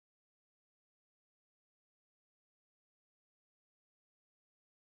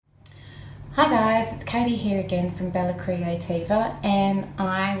Hi guys, it's Katie here again from Creativa, and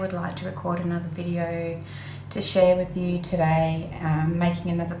I would like to record another video to share with you today,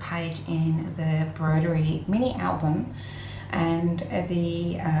 making another page in the Broderie Mini Album. And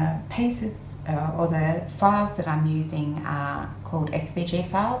the pieces or the files that I'm using are called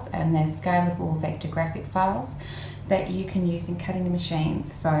SVG files, and they're scalable vector graphic files that you can use in cutting the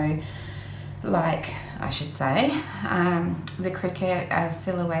machines. So like I should say, the Cricut, a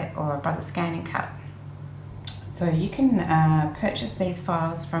Silhouette, or a Broderie Scan and Cut. So you can purchase these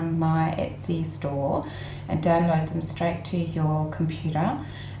files from my Etsy store and download them straight to your computer,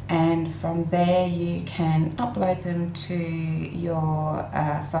 and from there you can upload them to your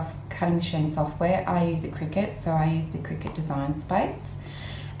cutting machine software. I use the Cricut, so I use the Cricut Design Space,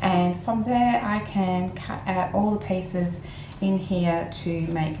 and from there I can cut out all the pieces in here to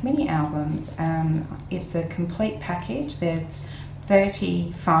make mini albums. It's a complete package. There's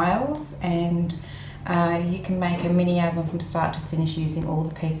 30 files, and you can make a mini album from start to finish using all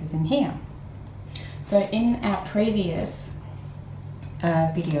the pieces in here. So in our previous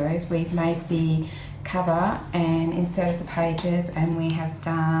videos, we've made the cover and inserted the pages, and we have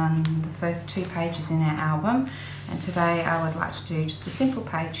done the first 2 pages in our album, and today I would like to do just a simple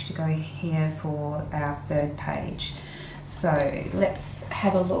page to go here for our 3rd page. So let's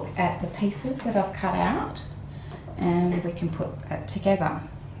have a look at the pieces that I've cut out, and we can put that together.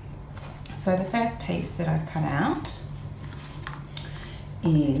 So the first piece that I've cut out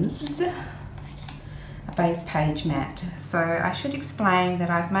is a base page mat. So I should explain that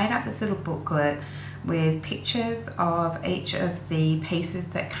I've made up this little booklet with pictures of each of the pieces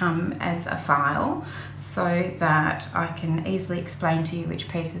that come as a file, so that I can easily explain to you which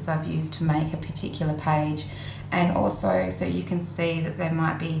pieces I've used to make a particular page, and also so you can see that there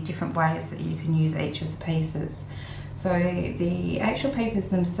might be different ways that you can use each of the pieces. So the actual pieces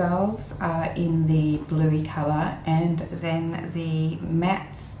themselves are in the bluey colour, and then the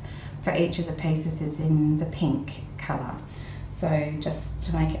mats for each of the pieces is in the pink colour. So just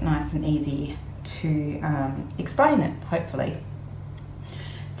to make it nice and easy to explain it, hopefully.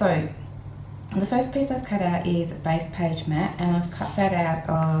 So the first piece I've cut out is a base page mat, and I've cut that out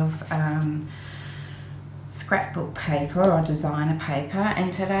of scrapbook paper or designer paper,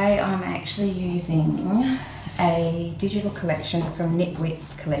 and today I'm actually using a digital collection from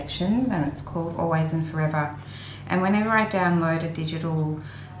Knitwit's collections, and it's called Always and Forever. And whenever I download a digital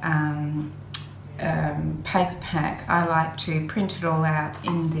paper pack, I like to print it all out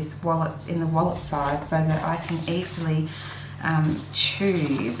in this in the wallet size, so that I can easily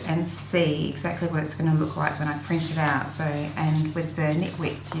choose and see exactly what it's going to look like when I print it out. So, and with the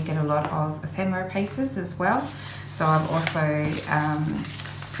Knitwits you get a lot of ephemera pieces as well, so I've also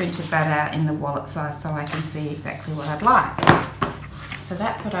printed that out in the wallet size so I can see exactly what I'd like. So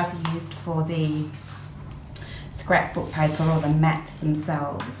that's what I've used for the scrapbook paper or the mats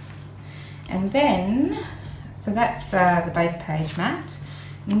themselves. And then, so that's the base page mat.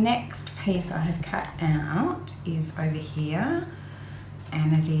 Next piece I have cut out is over here,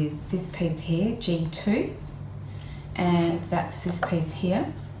 and it is this piece here, G2, and that's this piece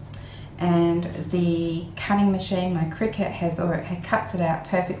here. And the cutting machine, my Cricut, cuts it out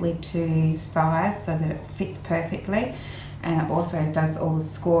perfectly to size so that it fits perfectly, and it also does all the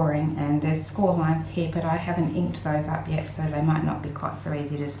scoring, and there's score lines here, but I haven't inked those up yet, so they might not be quite so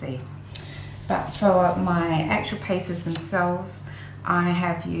easy to see. But for my actual pieces themselves, I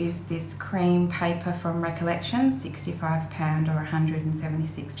have used this cream paper from Recollection, 65 pound or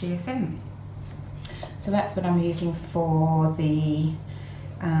 176 GSM. So that's what I'm using for the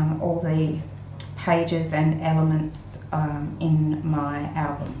all the pages and elements in my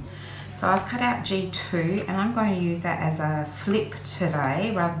album. So I've cut out G2, and I'm going to use that as a flip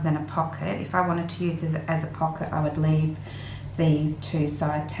today rather than a pocket. If I wanted to use it as a pocket, I would leave these 2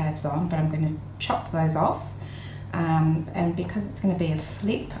 side tabs on, but I'm going to chop those off. And because it's going to be a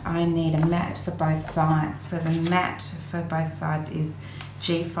flip, I need a mat for both sides. So the mat for both sides is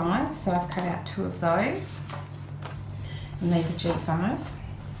G5, so I've cut out 2 of those, and these are G5.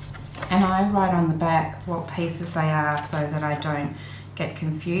 And I write on the back what pieces they are so that I don't get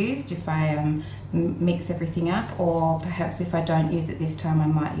confused if I mix everything up, or perhaps if I don't use it this time I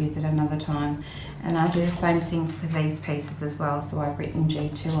might use it another time. And I do the same thing for these pieces as well, so I've written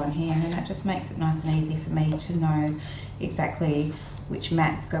G2 on here, and that just makes it nice and easy for me to know exactly which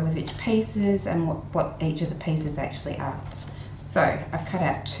mats go with which pieces and what each of the pieces actually are. So I've cut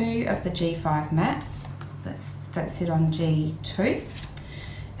out 2 of the G5 mats that sit on G2,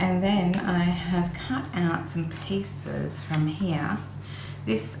 and then I have cut out some pieces from here.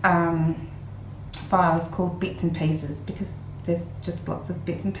 This file is called Bits and Pieces because there's just lots of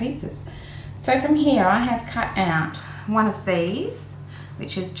bits and pieces. So from here I have cut out one of these,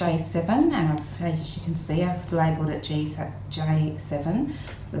 which is J7, and as you can see I've labelled it J7. So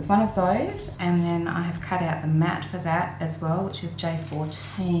there's one of those, and then I have cut out the mat for that as well, which is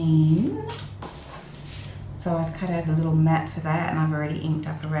J14. So I've cut out a little mat for that, and I've already inked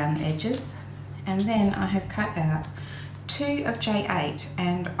up around the edges. And then I have cut out 2 of J8,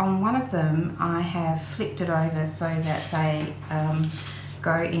 and on one of them I have flipped it over so that they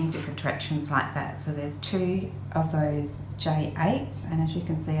go in different directions like that. So there's 2 of those J8s, and as you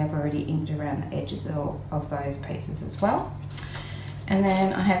can see I've already inked around the edges of those pieces as well. And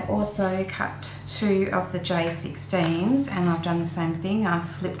then I have also cut 2 of the J16s, and I've done the same thing. I've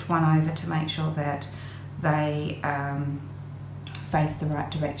flipped one over to make sure that they face the right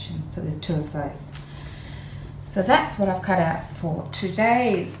direction. So there's 2 of those. So that's what I've cut out for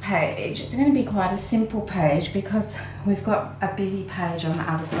today's page. It's going to be quite a simple page because we've got a busy page on the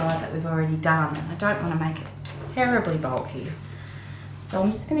other side that we've already done, and I don't want to make it terribly bulky. So I'm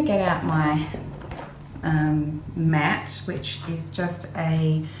just going to get out my mat, which is just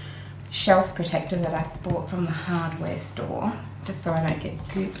a shelf protector that I bought from the hardware store, just so I don't get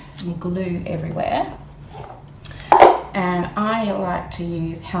goop and glue everywhere. And I like to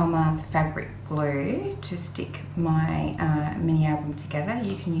use Helmar's fabric glue to stick my mini album together.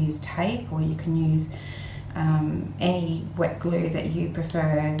 You can use tape, or you can use any wet glue that you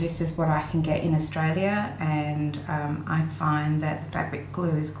prefer. This is what I can get in Australia, and I find that the fabric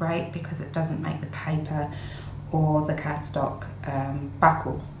glue is great because it doesn't make the paper or the cardstock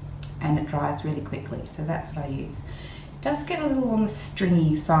buckle, and it dries really quickly. So that's what I use. Does get a little on the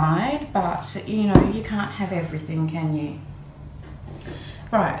stringy side, but you know, you can't have everything, can you?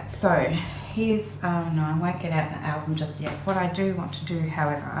 Right, so here's, no, I won't get out the album just yet. What I do want to do,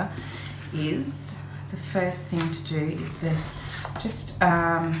 however, is the first thing to do is to just,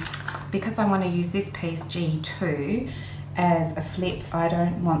 because I want to use this piece G2 as a flip, I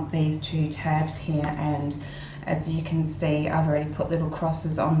don't want these 2 tabs here, and as you can see I've already put little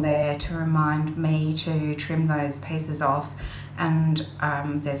crosses on there to remind me to trim those pieces off, and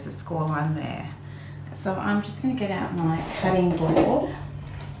there's a score line there. So I'm just going to get out my cutting board,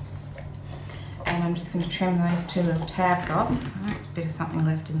 and I'm just going to trim those 2 little tabs off. Oh, there's a bit of something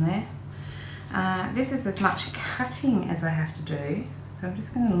left in there. This is as much cutting as I have to do, so I'm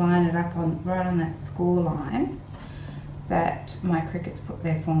just going to line it up on right on that score line that my Cricut's put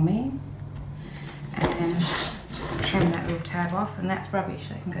there for me, and just trim that little tab off, and that's rubbish.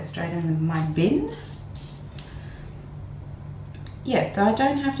 I can go straight into my bin. Yeah, so I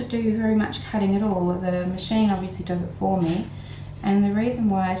don't have to do very much cutting at all. The machine obviously does it for me, and the reason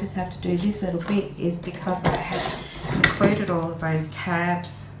why I just have to do this little bit is because I have included all of those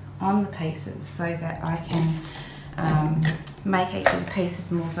tabs on the pieces so that I can make each of the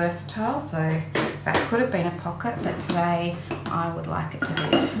pieces more versatile. So that could have been a pocket, but today I would like it to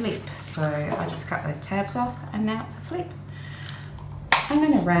be a flip. So I just cut those tabs off, and now it's a flip. I'm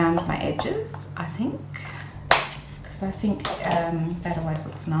going to round my edges, I think, because I think that always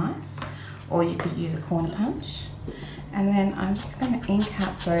looks nice. Or you could use a corner punch. And then I'm just going to ink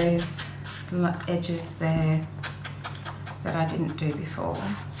up those edges there that I didn't do before.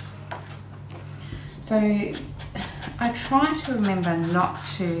 So I try to remember not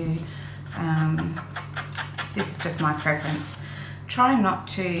to, this is just my preference, try not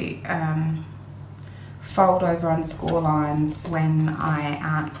to fold over on score lines when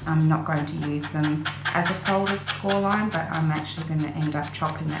I'm not going to use them as a folded score line, but I'm actually going to end up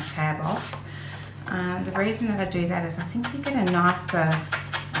chopping that tab off. The reason that I do that is I think you get a nicer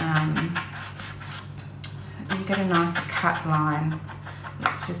cut line.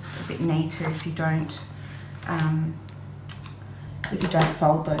 It's just a bit neater if you don't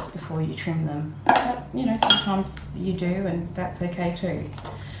fold those before you trim them. But you know, sometimes you do, and that's okay too.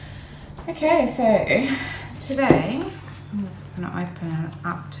 Okay, so today I'm just going to open it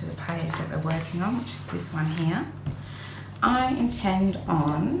up to the page that we're working on, which is this one here. I intend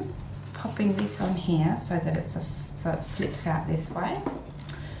on popping this on here so that so it flips out this way.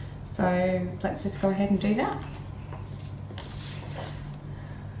 So let's just go ahead and do that.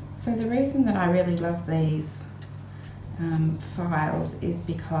 So the reason that I really love these files is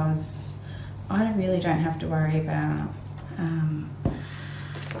because I really don't have to worry about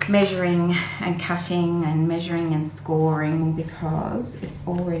measuring and cutting and measuring and scoring, because it's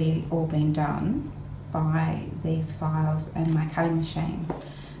already all been done by these files and my cutting machine.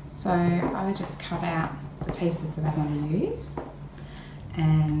 So I just cut out the pieces that I want to use,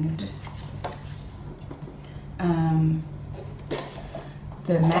 and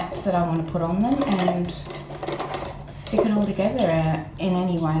the mats that I want to put on them, and stick it all together in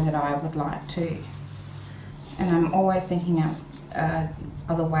any way that I would like to. And I'm always thinking of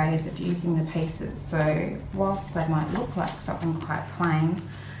other ways of using the pieces. So whilst they might look like something quite plain,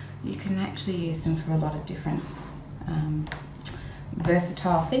 you can actually use them for a lot of different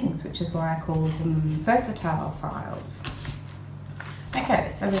versatile things, which is why I call them versatile files. Okay,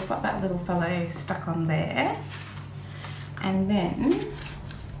 so we've got that little fellow stuck on there, and then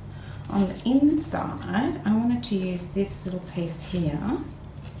on the inside I wanted to use this little piece here,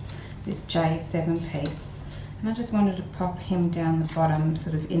 this J7 piece, and I just wanted to pop him down the bottom,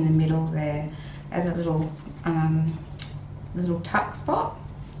 sort of in the middle there, as a little tuck spot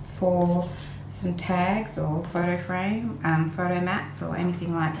for some tags or photo frame, photo mats or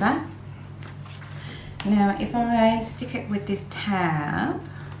anything like that. Now if I stick it with this tab,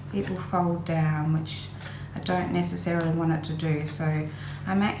 it will fold down, which I don't necessarily want it to do. So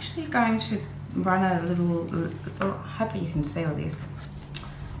I'm actually going to run a little, hopefully you can see all this,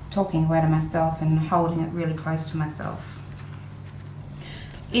 talking away to myself and holding it really close to myself.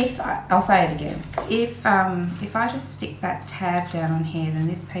 I'll say it again, if I just stick that tab down on here, then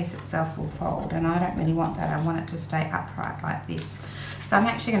this piece itself will fold, and I don't really want that. I want it to stay upright like this. So I'm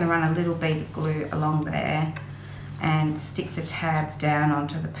actually going to run a little bead of glue along there and stick the tab down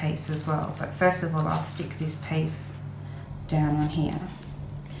onto the piece as well. But first of all, I'll stick this piece down on here.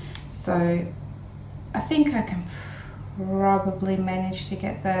 So I think I can probably manage to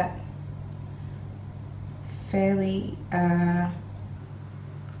get that fairly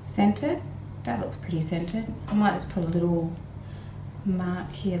centered. That looks pretty centered. I might just put a little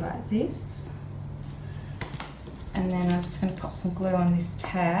mark here like this, and then I'm just going to pop some glue on this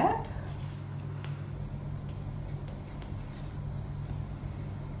tab.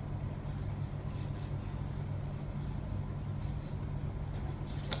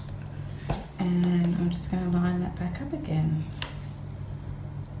 And I'm just going to line that back up again,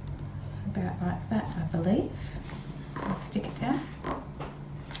 about like that, I believe. I'll stick it down,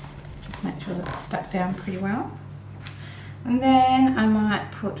 make sure that's stuck down pretty well. And then I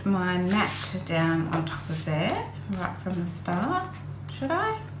might put my mat down on top of there, right from the start. Should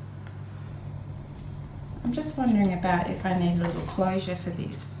I? I'm just wondering about if I need a little closure for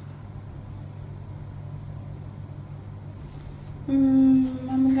this.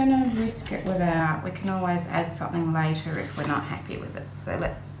 I'm gonna risk it without. We can always add something later if we're not happy with it. So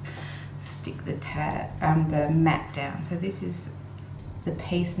let's stick the the mat down. So this is, the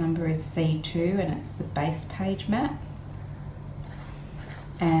piece number is C2, and it's the base page mat.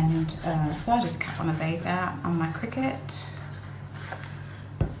 And so I just cut one of these out on my Cricut,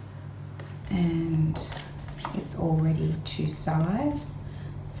 and it's all ready to size.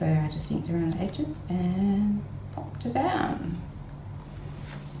 So I just inked around the edges and popped it down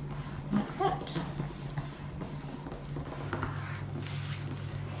like that.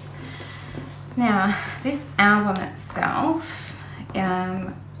 Now this album itself,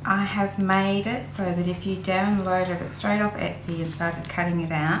 I have made it so that if you downloaded it straight off Etsy and started cutting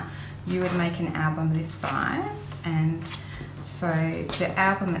it out, you would make an album this size. And so the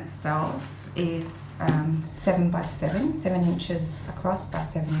album itself is 7 by 7, 7 inches across by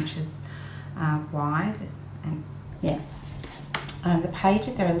 7 inches wide, and yeah. The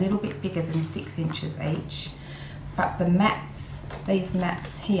pages are a little bit bigger than 6 inches each, but the mats, these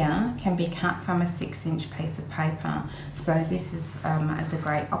mats here, can be cut from a 6-inch piece of paper. So this is the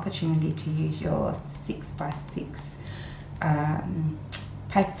great opportunity to use your 6 by 6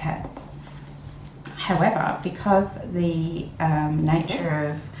 paper pads. However, because the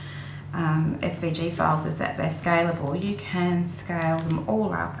nature of SVG files is that they're scalable, you can scale them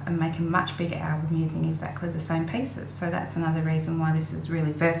all up and make a much bigger album using exactly the same pieces. So that's another reason why this is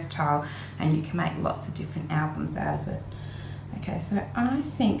really versatile, and you can make lots of different albums out of it. Okay, so I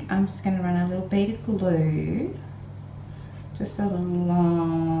think I'm just going to run a little bead of glue just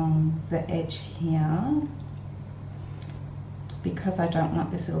along the edge here, because I don't want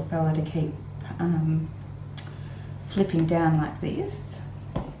this little fella to keep flipping down like this.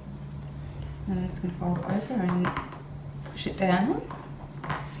 And I'm just going to fold it over and push it down.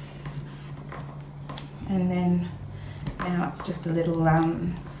 And then now it's just a little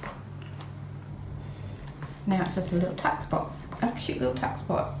tuck spot, a cute little tuck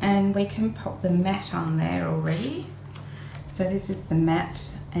spot, and we can pop the mat on there already. So this is the mat,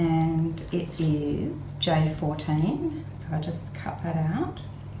 and it is J14. So I just cut that out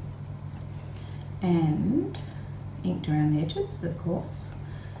and inked around the edges, of course.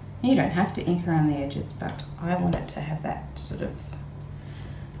 You don't have to ink around the edges, but I want it to have that sort of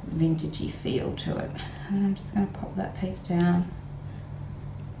vintagey feel to it. And I'm just going to pop that piece down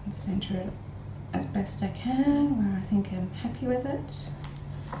and centre it as best I can where I think I'm happy with it.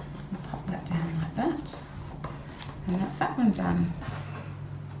 I'll pop that down like that. And that's that one done.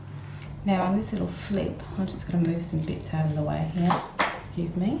 Now on this little flip, I'm just going to move some bits out of the way here.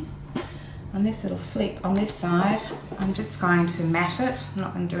 Excuse me. On this little flip on this side, I'm just going to mat it. I'm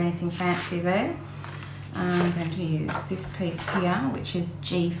not going to do anything fancy there. I'm going to use this piece here, which is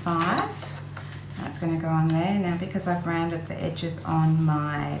G5. That's going to go on there. Now because I've rounded the edges on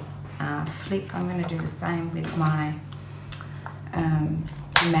my flip, I'm going to do the same with my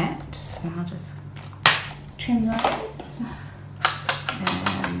mat. So I'll just trim those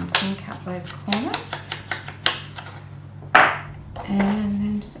and ink up those corners. And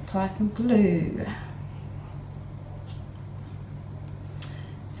then just apply some glue.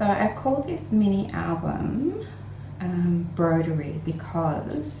 So I call this mini album Broderie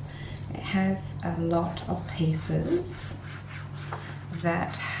because it has a lot of pieces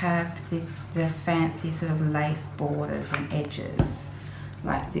that have the fancy sort of lace borders and edges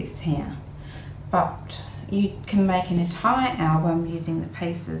like this here. But you can make an entire album using the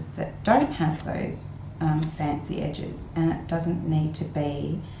pieces that don't have those fancy edges, and it doesn't need to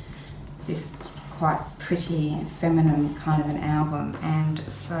be this quite pretty feminine kind of an album. And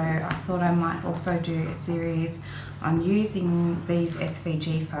so I thought I might also do a series on using these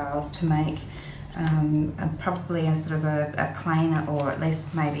SVG files to make probably a sort of a plainer, or at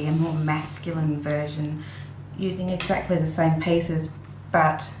least maybe a more masculine version, using exactly the same pieces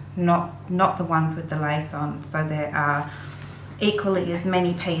but not the ones with the lace on. So there are equally as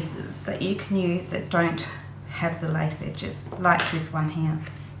many pieces that you can use that don't have the lace edges, like this one here.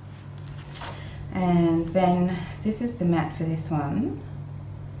 And then this is the mat for this one,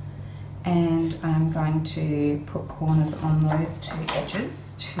 and I'm going to put corners on those two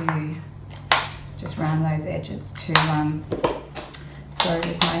edges to just round those edges to go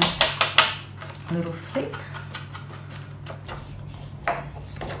with my little flip,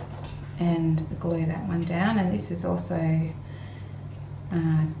 and glue that one down. And this is also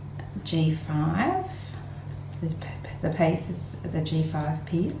G5. The piece is the G5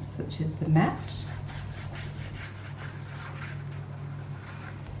 piece, which is the mat.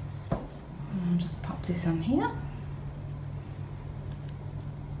 And I'll just pop this on here,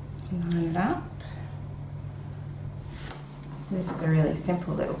 line it up. This is a really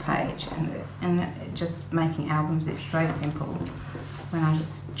simple little page, and just making albums is so simple when I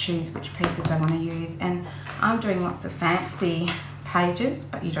just choose which pieces I want to use. And I'm doing lots of fancy pages,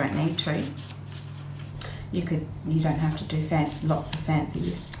 but you don't need to. You don't have to do lots of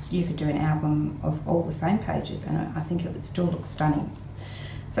fancy. You could do an album of all the same pages, and I think it would still look stunning.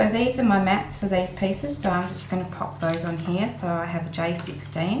 So these are my mats for these pieces, so I'm just going to pop those on here. So I have a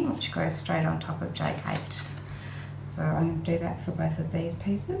J16, which goes straight on top of J8. So I'm going to do that for both of these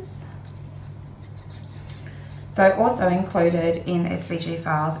pieces. So also included in SVG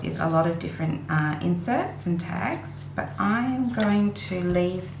files is a lot of different inserts and tags, but I'm going to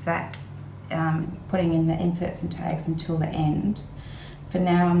leave that putting in the inserts and tags until the end. For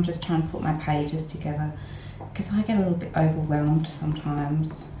now, I'm just trying to put my pages together because I get a little bit overwhelmed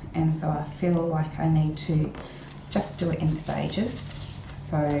sometimes, and so I feel like I need to just do it in stages.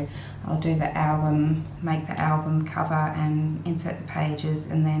 So I'll do the album, make the album cover and insert the pages,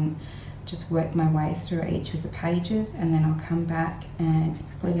 and then just work my way through each of the pages, and then I'll come back and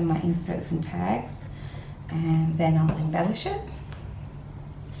put in my inserts and tags, and then I'll embellish it.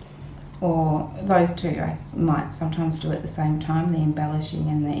 Or those two I might sometimes do at the same time, the embellishing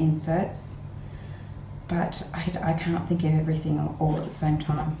and the inserts, but I can't think of everything all at the same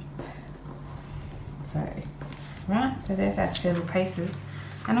time. So, right, so there's our two little pieces,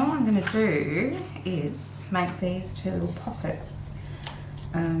 and all I'm going to do is make these two little pockets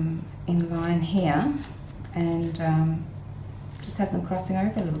in line here, and just have them crossing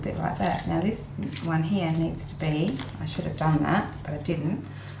over a little bit like that. Now this one here needs to be, I should have done that, but I didn't.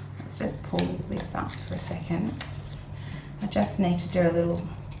 Let's just pull this up for a second. I just need to do a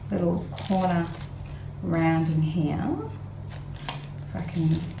little corner rounding here. If I can,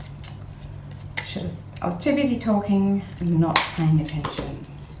 I was too busy talking and not paying attention.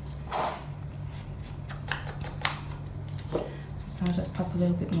 So I'll just pop a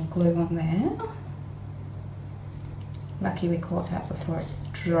little bit more glue on there. Lucky we caught that before it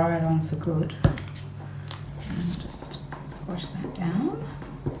dried on for good. And I'll just squash that down.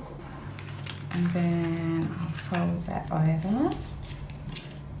 And then I'll fold that over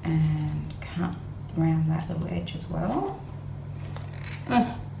and cut around that little edge as well.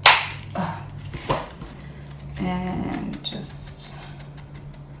 And just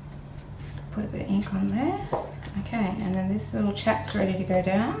put a bit of ink on there. Okay, and then this little chap's ready to go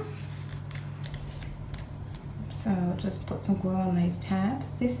down. So I'll just put some glue on these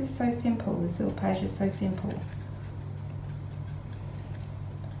tabs. This is so simple, this little page is so simple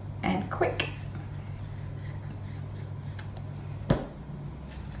and quick.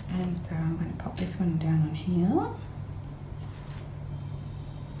 And so I'm going to pop this one down on here.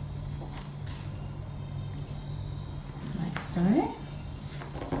 Like so.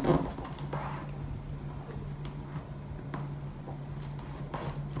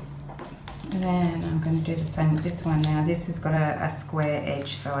 And then I'm going to do the same with this one. Now this has got a square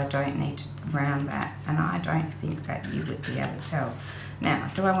edge, so I don't need to round that, and I don't think that you would be able to tell.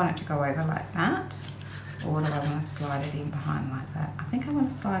 Now, do I want it to go over like that, or do I want to slide it in behind like that? I think I want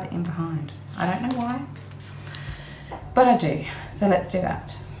to slide it in behind. I don't know why, but I do. So let's do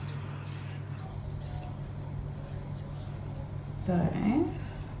that. So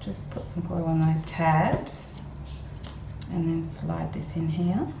just put some glue on those tabs and then slide this in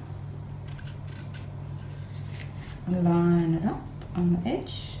here. Line it up on the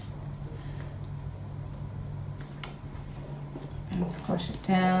edge and squash it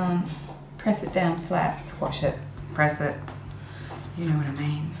down, press it down flat, squash it, press it, you know what I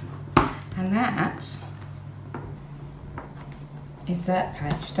mean. And that is that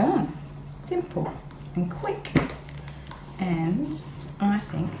page done. Simple and quick, and I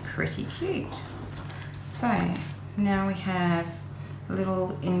think pretty cute. So now we have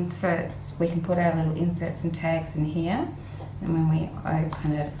little inserts. We can put our little inserts and tags in here, and when we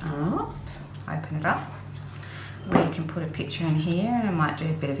open it up, we can put a picture in here, and I might do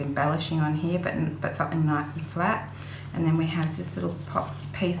a bit of embellishing on here, but something nice and flat. And then we have this little pop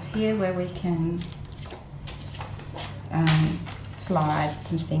piece here where we can slide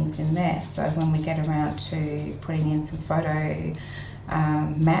some things in there, so when we get around to putting in some photo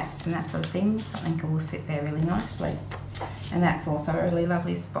mats and that sort of thing, something will sit there really nicely. And that's also a really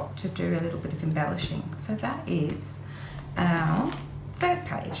lovely spot to do a little bit of embellishing. So that is our third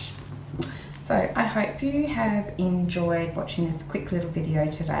page. So I hope you have enjoyed watching this quick little video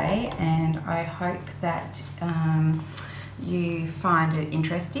today, and I hope that you find it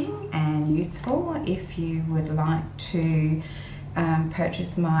interesting and useful. If you would like to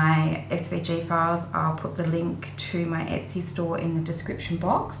purchase my SVG files, I'll put the link to my Etsy store in the description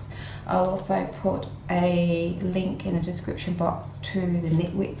box. I'll also put a link in the description box to the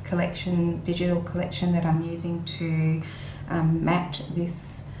Knitwits collection, digital collection that I'm using to mat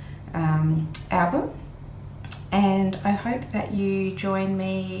this album. And I hope that you join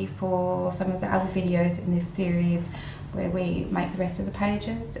me for some of the other videos in this series where we make the rest of the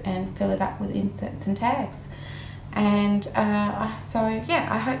pages and fill it up with inserts and tags. And so yeah,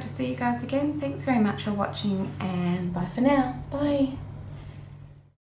 I hope to see you guys again. Thanks very much for watching, and bye for now. Bye.